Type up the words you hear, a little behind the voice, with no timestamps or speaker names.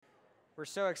We're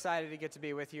so excited to get to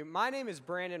be with you. My name is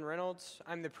Brandon Reynolds.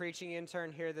 I'm the preaching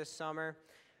intern here this summer,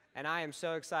 and I am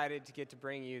so excited to get to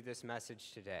bring you this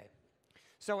message today.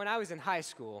 So when I was in high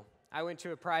school, I went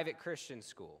to a private Christian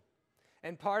school.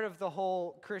 And part of the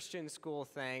whole Christian school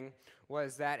thing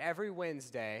was that every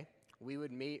Wednesday we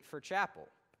would meet for chapel.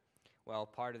 Well,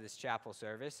 part of this chapel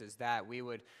service is that we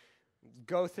would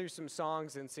go through some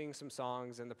songs and sing some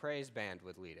songs, and the praise band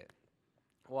would lead it.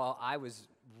 Well, I was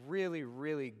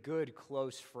really good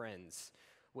close friends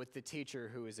with the teacher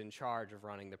who was in charge of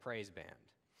running the praise band.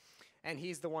 And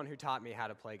he's the one who taught me how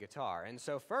to play guitar. And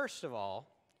so first of all,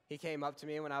 he came up to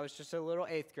me when I was just a little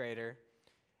 8th grader,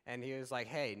 and he was like,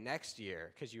 hey, next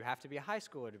year, because you have to be a high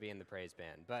schooler to be in the praise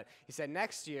band, but he said,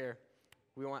 next year,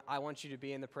 I want you to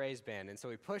be in the praise band. And so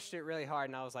he pushed it really hard,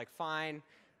 and I was like, fine,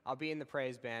 I'll be in the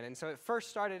praise band. And so it first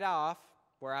started off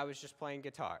where I was just playing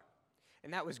guitar.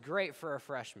 And that was great for a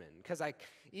freshman, because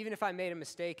even if I made a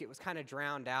mistake, it was kind of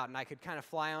drowned out, and I could kind of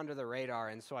fly under the radar,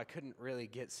 and so I couldn't really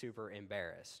get super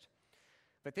embarrassed.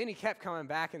 But then he kept coming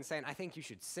back and saying, I think you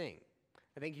should sing.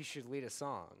 I think you should lead a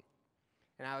song.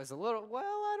 And I was a little, well,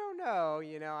 I don't know,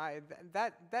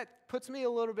 that puts me a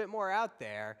little bit more out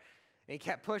there. And he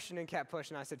kept pushing and kept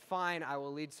pushing. I said, fine, I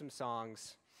will lead some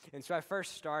songs. And so I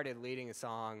first started leading a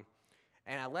song.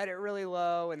 And I let it really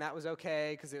low, and that was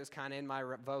okay because it was kind of in my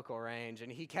vocal range.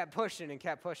 And he kept pushing and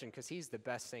kept pushing because he's the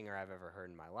best singer I've ever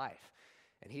heard in my life.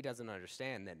 And he doesn't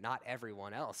understand that not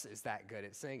everyone else is that good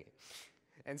at singing.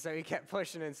 And so he kept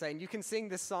pushing and saying, you can sing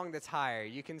this song that's higher.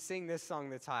 You can sing this song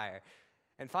that's higher.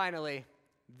 And finally,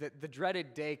 the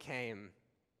dreaded day came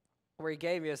where he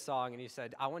gave me a song, and he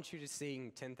said, I want you to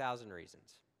sing 10,000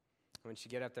 Reasons. I want you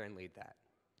to get up there and lead that.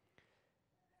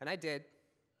 And I did.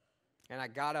 And I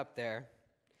got up there,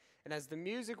 and as the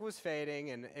music was fading,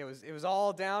 and it was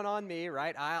all down on me,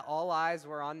 right? All eyes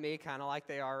were on me, kind of like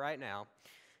they are right now.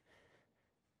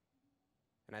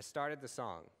 And I started the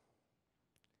song,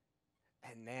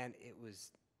 and man, it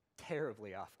was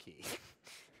terribly off key.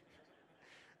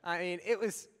 I mean, it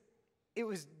was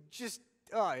just,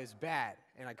 it was bad,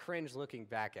 and I cringed looking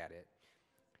back at it.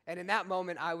 And in that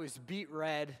moment, I was beet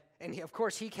red. And of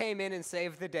course, he came in and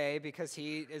saved the day because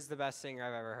he is the best singer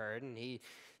I've ever heard. And he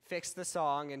fixed the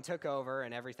song and took over,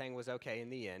 and everything was okay in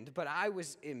the end. But I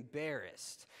was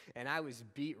embarrassed, and I was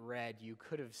beet red. You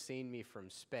could have seen me from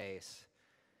space.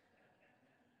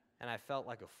 And I felt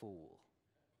like a fool.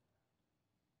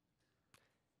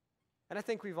 And I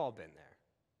think we've all been there,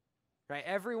 right?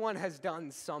 Everyone has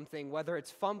done something, whether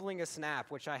it's fumbling a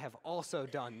snap, which I have also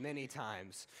done many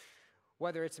times,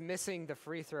 whether it's missing the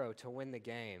free throw to win the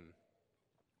game,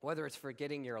 whether it's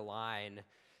forgetting your line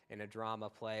in a drama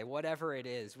play, whatever it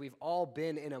is, we've all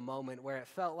been in a moment where it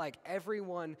felt like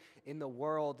everyone in the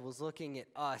world was looking at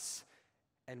us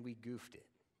and we goofed it.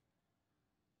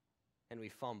 And we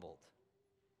fumbled.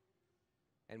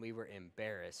 And we were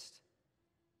embarrassed.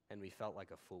 And we felt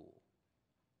like a fool.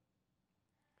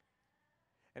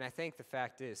 And I think the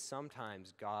fact is,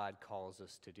 sometimes God calls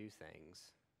us to do things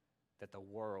that the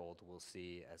world will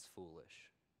see as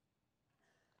foolish.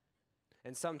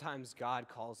 And sometimes God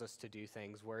calls us to do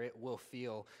things where it will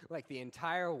feel like the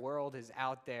entire world is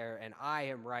out there and I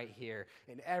am right here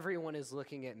and everyone is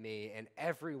looking at me and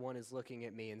everyone is looking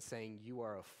at me and saying, you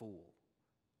are a fool.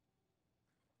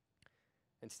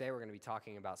 And today we're going to be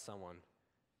talking about someone,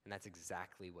 and that's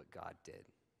exactly what God did.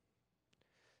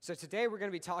 So today we're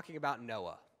going to be talking about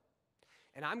Noah.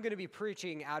 And I'm going to be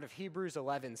preaching out of Hebrews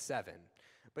 11:7.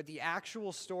 But the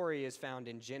actual story is found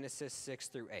in Genesis 6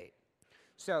 through 8.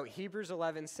 So Hebrews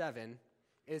 11:7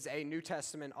 is a New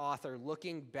Testament author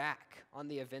looking back on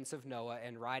the events of Noah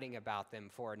and writing about them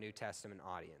for a New Testament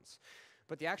audience.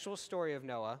 But the actual story of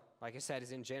Noah, like I said,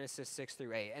 is in Genesis 6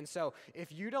 through 8. And so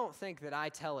if you don't think that I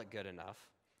tell it good enough,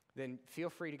 then feel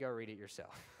free to go read it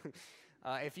yourself.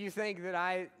 If you think that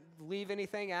I leave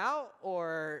anything out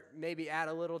or maybe add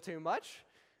a little too much,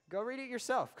 go read it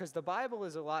yourself, because the Bible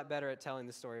is a lot better at telling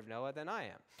the story of Noah than I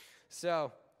am.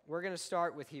 So we're going to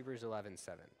start with Hebrews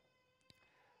 11:7.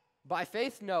 By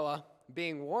faith Noah,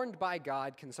 being warned by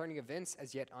God concerning events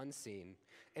as yet unseen,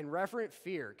 in reverent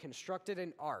fear constructed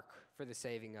an ark for the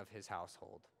saving of his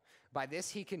household. By this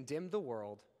he condemned the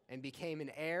world and became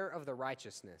an heir of the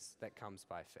righteousness that comes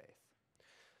by faith.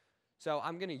 So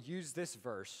I'm going to use this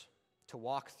verse to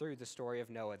walk through the story of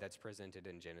Noah that's presented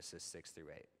in Genesis 6 through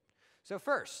 8. So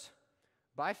first,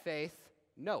 by faith,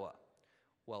 Noah.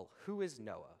 Well, who is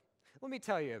Noah? Let me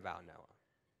tell you about Noah.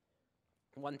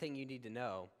 One thing you need to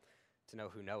know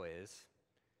who Noah is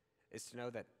to know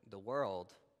that the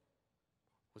world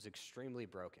was extremely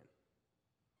broken.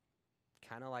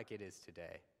 Kind of like it is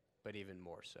today, but even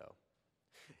more so.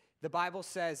 The Bible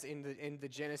says in the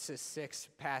Genesis 6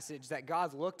 passage that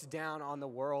God looked down on the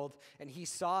world and he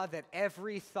saw that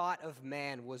every thought of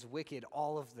man was wicked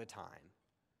all of the time.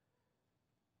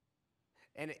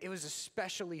 And it was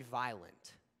especially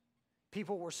violent.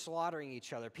 People were slaughtering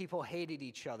each other. People hated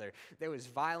each other. There was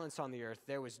violence on the earth.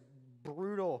 There was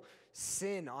brutal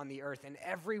sin on the earth. And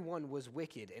everyone was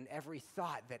wicked. And every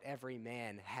thought that every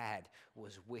man had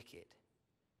was wicked.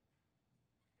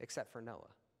 Except for Noah.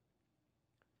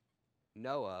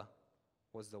 Noah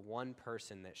was the one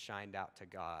person that shined out to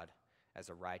God as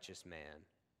a righteous man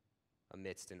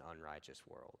amidst an unrighteous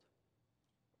world.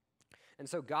 And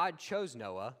so God chose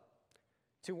Noah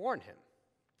to warn him.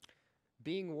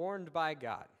 Being warned by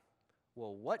God.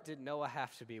 Well, what did Noah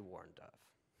have to be warned of?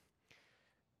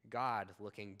 God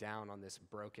looking down on this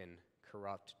broken,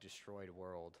 corrupt, destroyed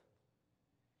world.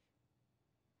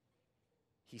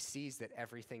 He sees that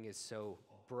everything is so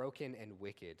broken and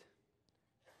wicked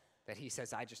that he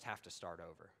says, I just have to start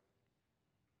over.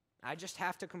 I just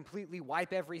have to completely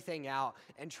wipe everything out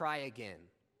and try again.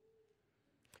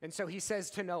 And so he says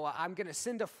to Noah, I'm going to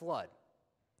send a flood.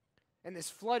 And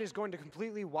this flood is going to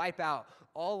completely wipe out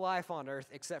all life on earth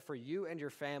except for you and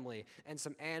your family and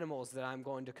some animals that I'm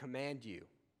going to command you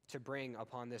to bring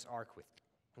upon this ark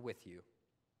with you.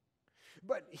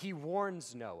 But he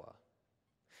warns Noah.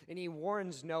 And he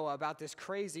warns Noah about this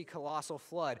crazy, colossal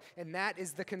flood. And that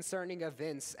is the concerning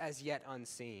events as yet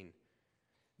unseen.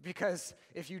 Because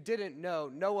if you didn't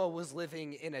know, Noah was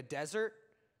living in a desert.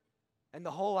 And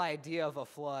the whole idea of a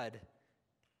flood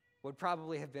would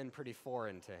probably have been pretty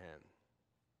foreign to him.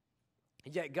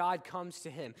 Yet God comes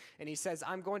to him and he says,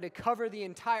 I'm going to cover the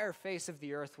entire face of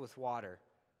the earth with water.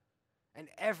 And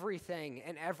everything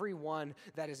and everyone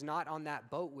that is not on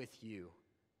that boat with you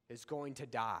is going to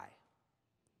die.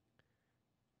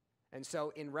 And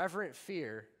so in reverent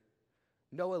fear,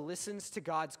 Noah listens to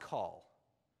God's call.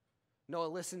 Noah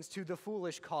listens to the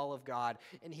foolish call of God,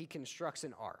 and he constructs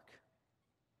an ark.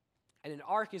 And an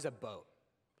ark is a boat.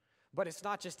 But it's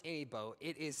not just any boat,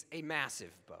 it is a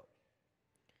massive boat.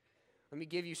 Let me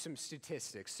give you some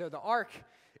statistics. So the ark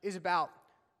is about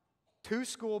 2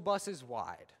 school buses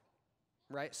wide,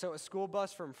 right? So a school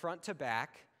bus from front to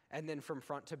back, and then from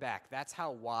front to back. That's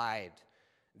how wide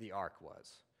the ark was.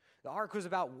 The ark was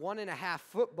about 1.5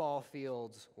 football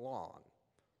fields long.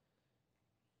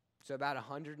 So about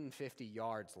 150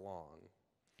 yards long.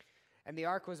 And the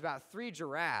ark was about 3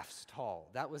 giraffes tall.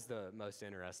 That was the most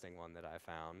interesting one that I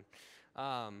found.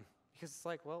 Because it's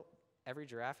like, well, every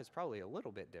giraffe is probably a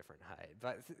little bit different height.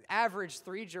 But average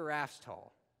 3 giraffes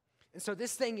tall. And so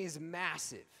this thing is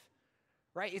massive,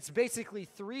 right? It's basically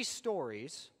 3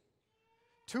 stories,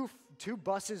 two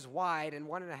buses wide, and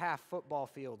 1.5 football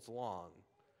fields long.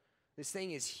 This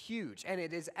thing is huge, and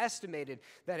it is estimated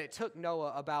that it took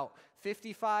Noah about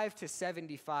 55 to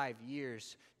 75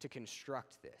 years to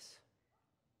construct this.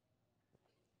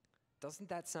 Doesn't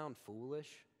that sound foolish?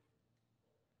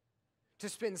 To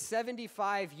spend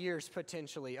 75 years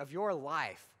potentially of your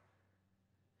life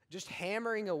just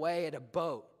hammering away at a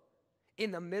boat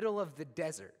in the middle of the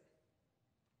desert.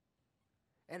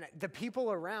 And the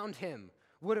people around him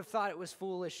would have thought it was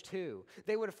foolish too.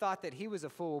 They would have thought that he was a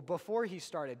fool before he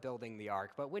started building the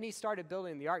ark. But when he started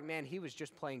building the ark, man, he was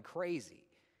just plain crazy.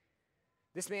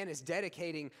 This man is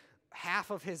dedicating half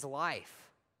of his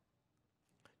life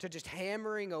to just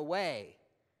hammering away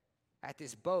at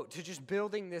this boat, to just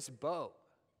building this boat.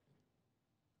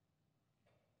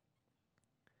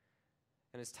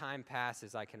 And as time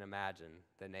passes, I can imagine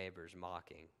the neighbors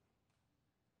mocking,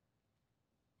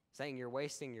 saying, you're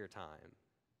wasting your time.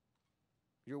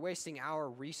 You're wasting our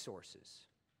resources.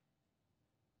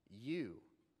 You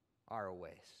are a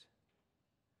waste.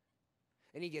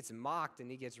 And he gets mocked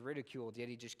and he gets ridiculed, yet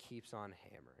he just keeps on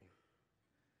hammering.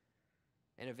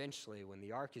 And eventually, when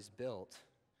the ark is built,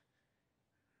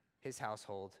 his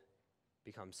household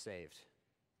becomes saved.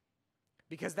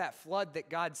 Because that flood that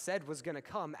God said was going to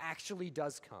come actually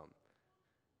does come.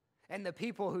 And the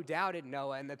people who doubted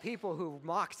Noah and the people who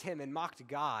mocked him and mocked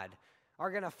God are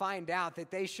going to find out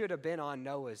that they should have been on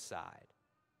Noah's side.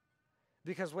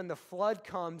 Because when the flood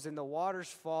comes and the waters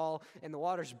fall and the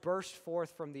waters burst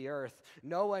forth from the earth,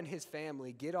 Noah and his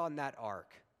family get on that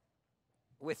ark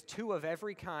with 2 of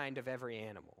every kind of every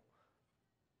animal.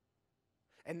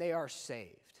 And they are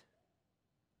saved.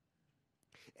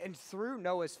 And through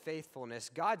Noah's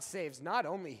faithfulness, God saves not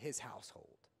only his household,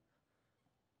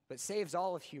 but saves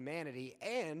all of humanity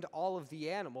and all of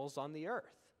the animals on the earth.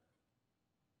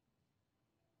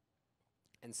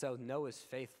 And so Noah's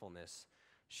faithfulness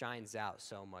shines out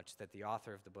so much that the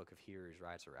author of the book of Hebrews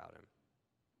writes about him.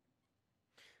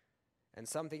 And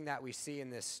something that we see in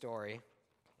this story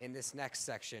in this next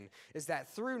section is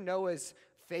that through Noah's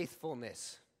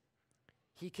faithfulness,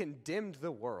 he condemned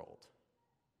the world,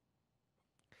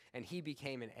 and he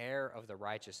became an heir of the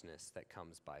righteousness that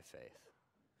comes by faith.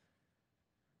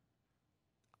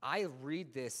 I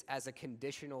read this as a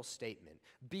conditional statement.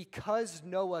 Because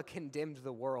Noah condemned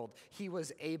the world, he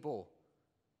was able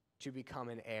to become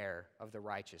an heir of the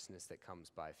righteousness that comes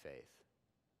by faith.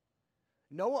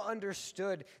 Noah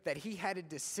understood that he had a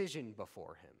decision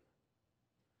before him.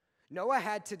 Noah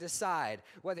had to decide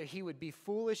whether he would be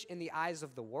foolish in the eyes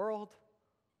of the world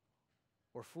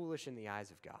or foolish in the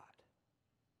eyes of God.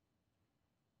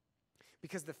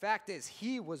 Because the fact is,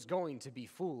 he was going to be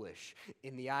foolish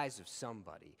in the eyes of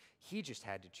somebody. He just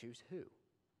had to choose who.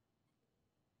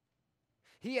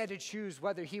 He had to choose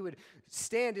whether he would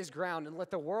stand his ground and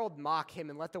let the world mock him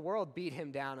and let the world beat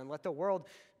him down and let the world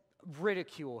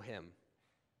ridicule him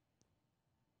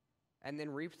and then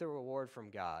reap the reward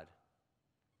from God.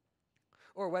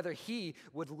 Or whether he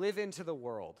would live into the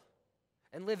world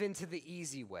and live into the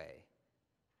easy way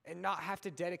and not have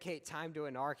to dedicate time to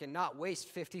an ark and not waste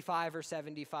 55 or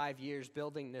 75 years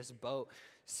building this boat,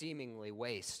 seemingly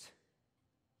waste.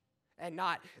 And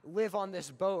not live on this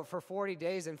boat for 40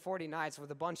 days and 40 nights with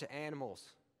a bunch of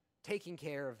animals, taking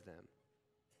care of them.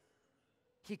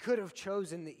 He could have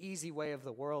chosen the easy way of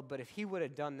the world, but if he would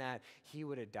have done that, he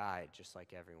would have died just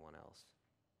like everyone else.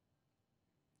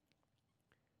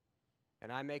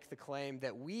 And I make the claim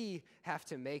that we have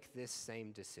to make this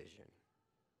same decision.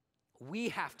 We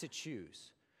have to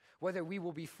choose whether we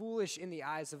will be foolish in the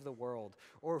eyes of the world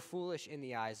or foolish in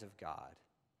the eyes of God.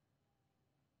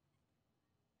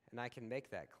 And I can make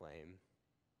that claim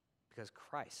because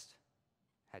Christ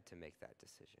had to make that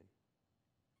decision.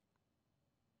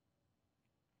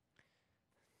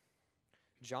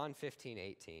 John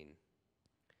 15:18.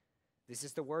 This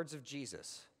is the words of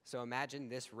Jesus. So imagine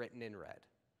this written in red.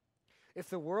 If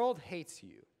the world hates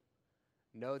you,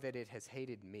 know that it has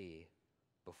hated me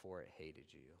before it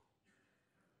hated you.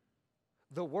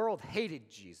 The world hated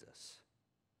Jesus.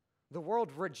 The world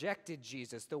rejected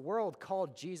Jesus. The world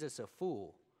called Jesus a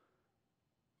fool.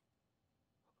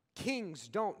 Kings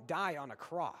don't die on a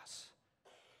cross.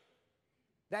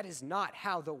 That is not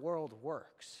how the world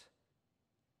works.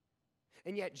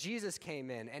 And yet Jesus came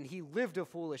in and he lived a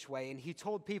foolish way and he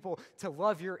told people to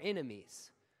love your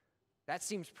enemies. That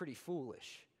seems pretty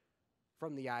foolish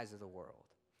from the eyes of the world.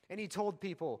 And he told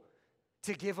people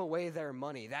to give away their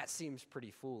money. That seems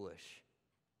pretty foolish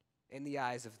in the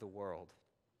eyes of the world.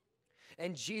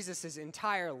 And Jesus'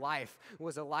 entire life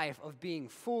was a life of being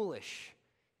foolish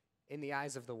in the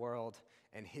eyes of the world,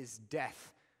 and his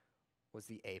death was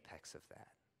the apex of that.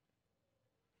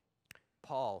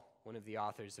 Paul, one of the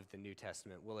authors of the New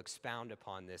Testament, will expound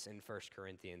upon this in 1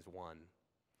 Corinthians 1. And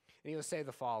he will say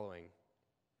the following: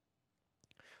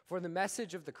 For the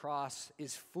message of the cross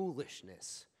is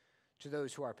foolishness to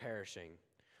those who are perishing,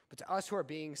 but to us who are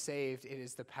being saved, it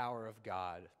is the power of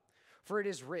God. For it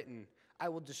is written, I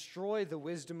will destroy the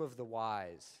wisdom of the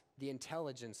wise, the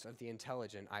intelligence of the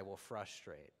intelligent I will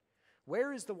frustrate.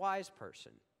 Where is the wise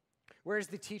person? Where is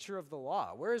the teacher of the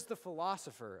law? Where is the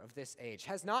philosopher of this age?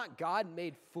 Has not God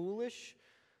made foolish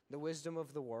the wisdom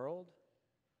of the world?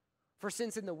 For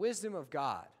since in the wisdom of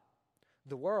God,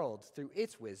 the world, through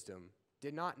its wisdom,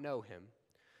 did not know him,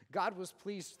 God was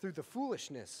pleased through the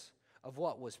foolishness of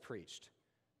what was preached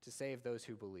to save those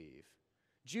who believe.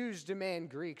 Jews demand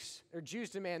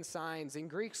signs, and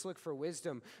Greeks look for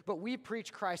wisdom, but we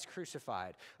preach Christ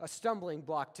crucified, a stumbling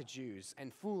block to Jews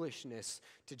and foolishness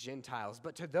to Gentiles.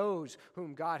 But to those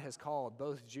whom God has called,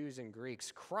 both Jews and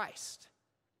Greeks, Christ,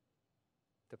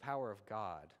 the power of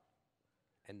God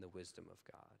and the wisdom of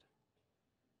God.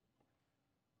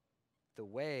 The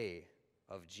way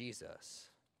of Jesus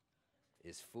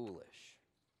is foolish.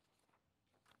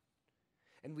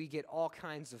 And we get all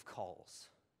kinds of calls.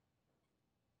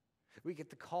 We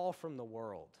get the call from the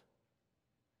world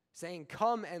saying,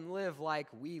 come and live like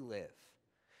we live.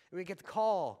 And we get the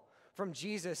call from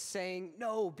Jesus saying,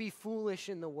 no, be foolish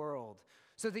in the world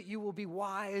so that you will be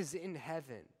wise in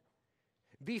heaven.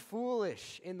 Be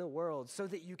foolish in the world so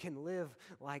that you can live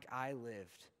like I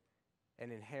lived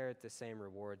and inherit the same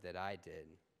reward that I did.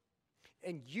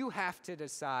 And you have to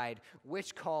decide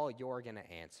which call you're going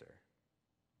to answer.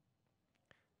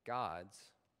 God's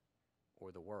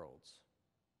or the world's.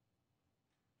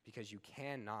 Because you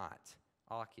cannot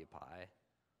occupy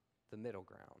the middle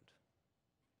ground.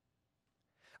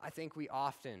 I think we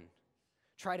often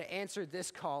try to answer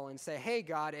this call and say, hey,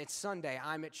 God, it's Sunday,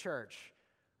 I'm at church,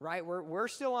 right? We're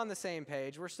still on the same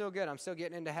page. We're still good. I'm still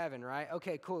getting into heaven, right?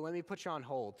 Okay, cool. Let me put you on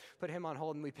hold. Put him on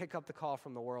hold, and we pick up the call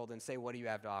from the world and say, what do you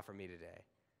have to offer me today?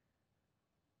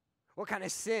 What kind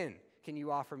of sin can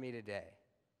you offer me today?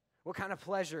 What kind of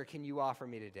pleasure can you offer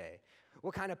me today?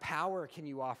 What kind of power can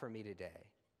you offer me today?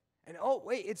 And oh,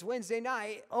 wait, it's Wednesday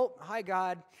night. Oh, hi,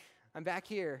 God. I'm back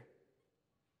here.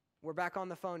 We're back on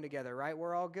the phone together, right?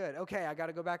 We're all good. Okay, I got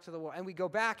to go back to the world. And we go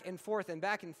back and forth,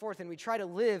 and we try to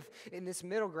live in this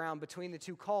middle ground between the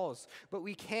two calls, but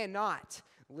we cannot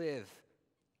live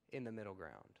in the middle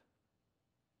ground.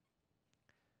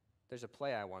 There's a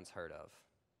play I once heard of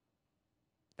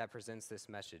that presents this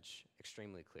message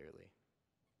extremely clearly.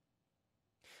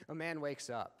 A man wakes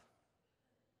up,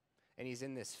 and he's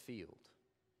in this field.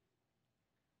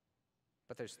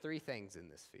 But there's three things in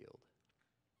this field.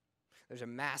 There's a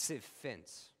massive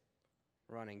fence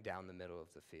running down the middle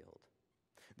of the field.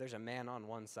 There's a man on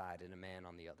one side and a man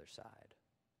on the other side.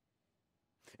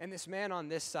 And this man on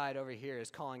this side over here is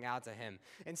calling out to him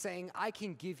and saying, I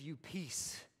can give you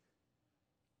peace.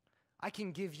 I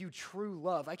can give you true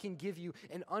love. I can give you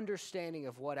an understanding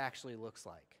of what actually looks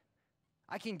like.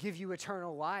 I can give you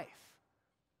eternal life.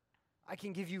 I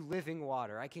can give you living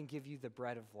water. I can give you the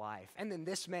bread of life. And then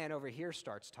this man over here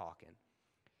starts talking.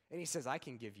 And he says, I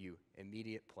can give you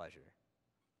immediate pleasure.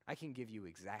 I can give you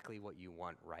exactly what you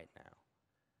want right now.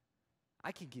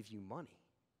 I can give you money.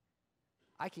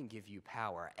 I can give you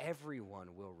power.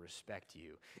 Everyone will respect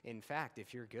you. In fact,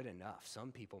 if you're good enough,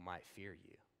 some people might fear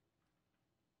you.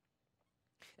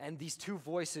 And these two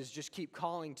voices just keep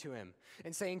calling to him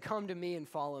and saying, come to me and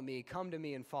follow me. Come to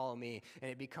me and follow me. And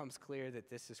it becomes clear that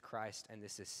this is Christ and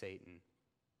this is Satan.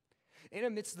 In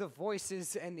amidst the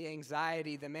voices and the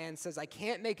anxiety, the man says, I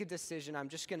can't make a decision. I'm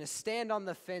just going to stand on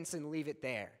the fence and leave it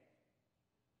there.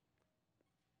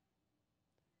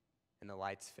 And the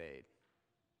lights fade.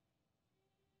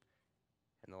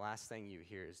 And the last thing you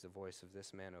hear is the voice of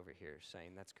this man over here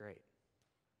saying, that's great.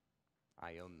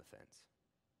 I own the fence.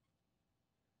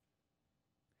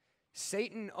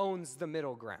 Satan owns the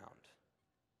middle ground.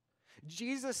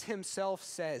 Jesus himself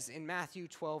says in Matthew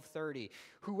 12:30,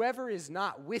 whoever is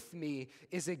not with me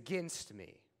is against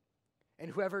me, and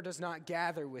whoever does not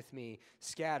gather with me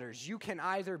scatters. You can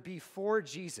either be for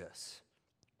Jesus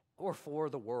or for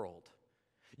the world.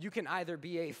 You can either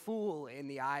be a fool in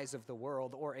the eyes of the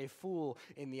world or a fool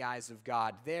in the eyes of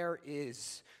God. There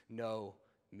is no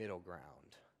middle ground.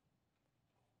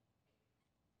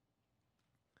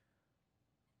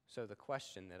 So the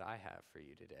question that I have for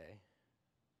you today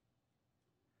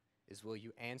is, will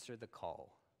you answer the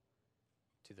call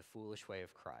to the foolish way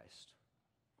of Christ,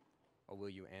 or will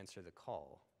you answer the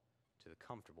call to the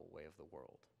comfortable way of the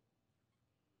world?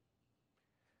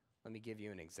 Let me give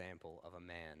you an example of a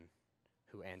man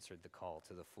who answered the call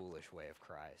to the foolish way of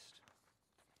Christ.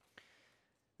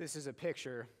 This is a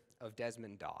picture of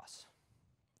Desmond Doss.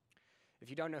 If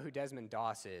you don't know who Desmond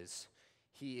Doss is,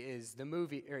 he is the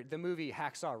movie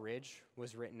Hacksaw Ridge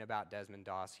was written about Desmond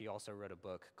Doss. He also wrote a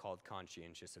book called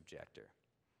Conscientious Objector.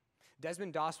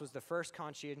 Desmond Doss was the first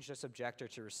conscientious objector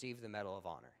to receive the Medal of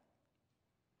Honor.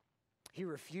 He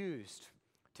refused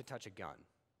to touch a gun.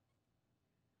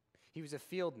 He was a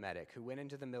field medic who went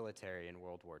into the military in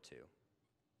World War II.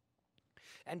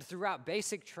 And throughout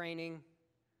basic training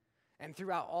and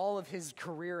throughout all of his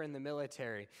career in the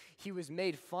military, he was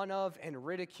made fun of and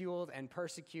ridiculed and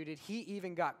persecuted. He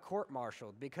even got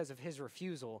court-martialed because of his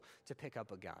refusal to pick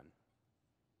up a gun.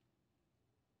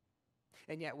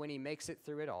 And yet when he makes it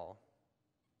through it all,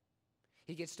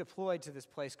 he gets deployed to this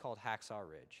place called Hacksaw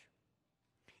Ridge.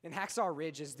 And Hacksaw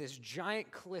Ridge is this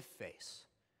giant cliff face.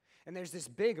 And there's this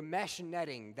big mesh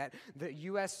netting that the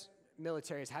U.S.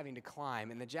 military is having to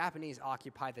climb, and the Japanese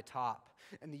occupy the top,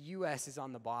 and the U.S. is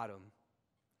on the bottom.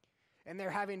 And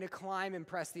they're having to climb and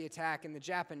press the attack, and the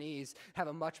Japanese have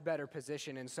a much better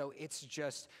position, and so it's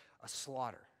just a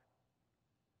slaughter.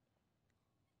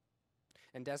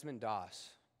 And Desmond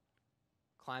Doss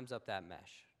climbs up that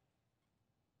mesh.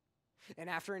 And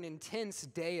after an intense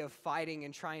day of fighting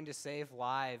and trying to save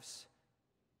lives,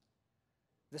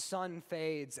 the sun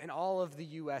fades, and all of the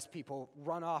U.S. people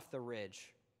run off the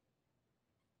ridge.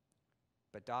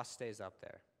 But Doss stays up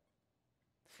there.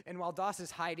 And while Doss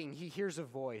is hiding, he hears a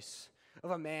voice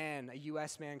of a man, a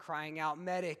U.S. man, crying out,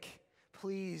 "Medic,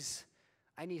 please,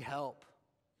 I need help."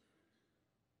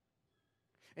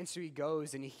 And so he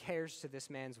goes and he cares to this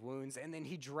man's wounds, and then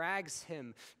he drags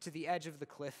him to the edge of the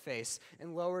cliff face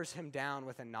and lowers him down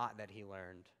with a knot that he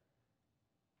learned.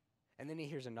 And then he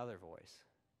hears another voice,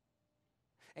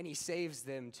 and he saves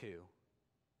them too.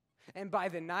 And by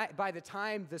the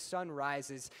time the sun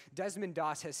rises, Desmond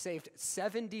Doss has saved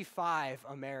 75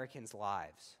 Americans'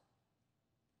 lives.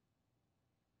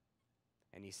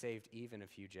 And he saved even a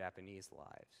few Japanese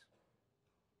lives.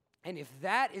 And if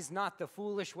that is not the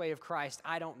foolish way of Christ,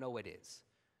 I don't know what is.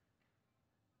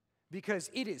 because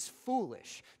it is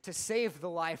foolish to save the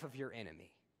life of your enemy.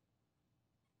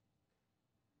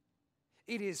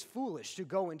 It is foolish to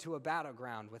go into a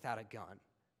battleground without a gun.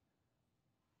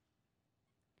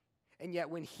 And yet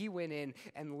when he went in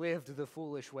and lived the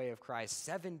foolish way of Christ,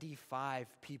 75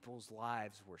 people's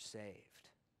lives were saved.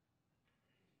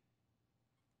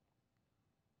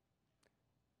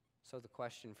 So the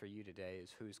question for you today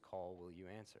is, whose call will you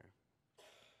answer?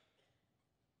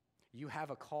 You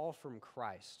have a call from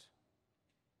Christ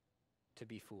to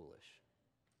be foolish,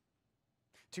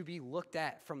 to be looked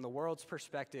at from the world's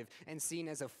perspective and seen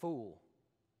as a fool.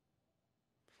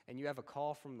 And you have a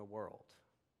call from the world.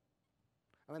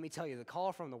 And let me tell you, the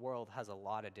call from the world has a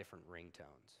lot of different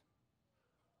ringtones.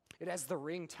 It has the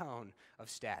ringtone of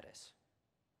status.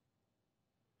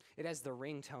 It has the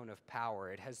ringtone of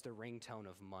power. It has the ringtone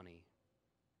of money.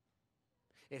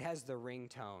 It has the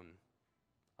ringtone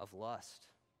of lust.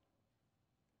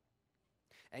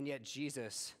 And yet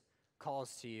Jesus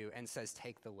calls to you and says,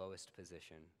 take the lowest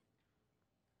position.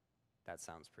 That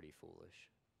sounds pretty foolish.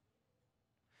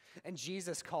 And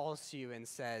Jesus calls to you and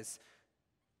says,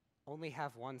 only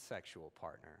have one sexual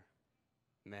partner.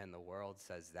 Man, the world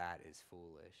says that is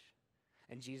foolish.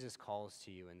 And Jesus calls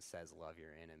to you and says, love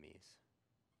your enemies.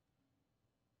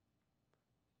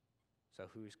 So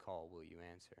whose call will you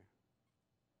answer?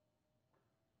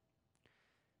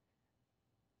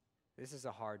 This is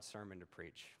a hard sermon to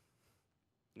preach.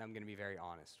 And I'm going to be very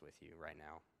honest with you right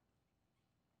now.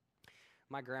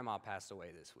 My grandma passed away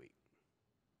this week.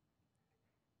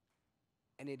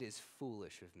 And it is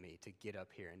foolish of me to get up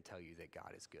here and tell you that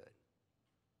God is good.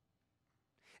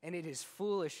 And it is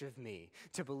foolish of me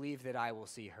to believe that I will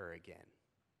see her again.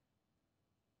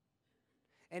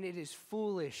 And it is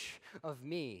foolish of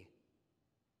me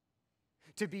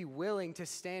to be willing to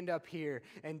stand up here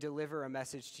and deliver a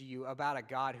message to you about a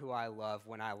God who I love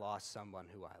when I lost someone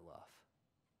who I love.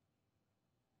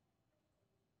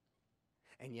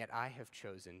 And yet I have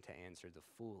chosen to answer the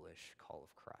foolish call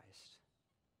of Christ.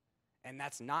 And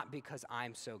that's not because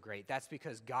I'm so great. That's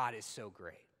because God is so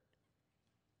great.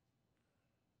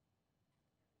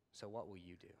 So what will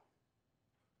you do?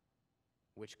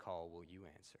 Which call will you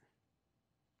answer?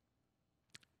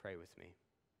 Pray with me.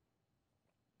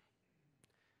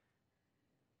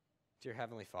 Dear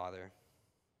Heavenly Father,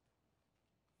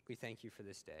 we thank you for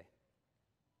this day.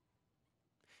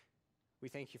 We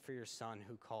thank you for your Son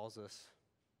who calls us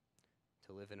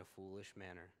to live in a foolish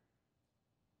manner.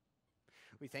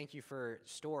 We thank you for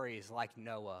stories like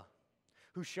Noah,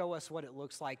 who show us what it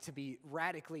looks like to be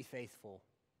radically faithful,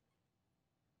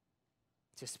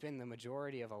 to spend the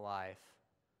majority of a life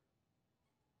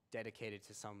dedicated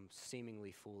to some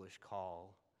seemingly foolish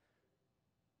call.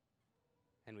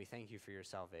 And we thank you for your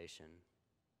salvation.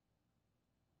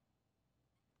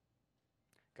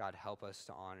 God, help us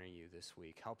to honor you this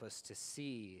week. Help us to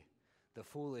see the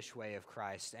foolish way of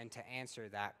Christ and to answer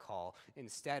that call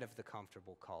instead of the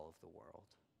comfortable call of the world.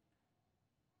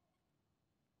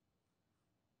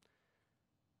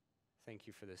 Thank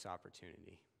you for this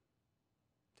opportunity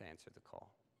to answer the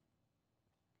call.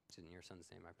 It's in your Son's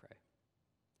name I pray.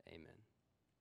 Amen.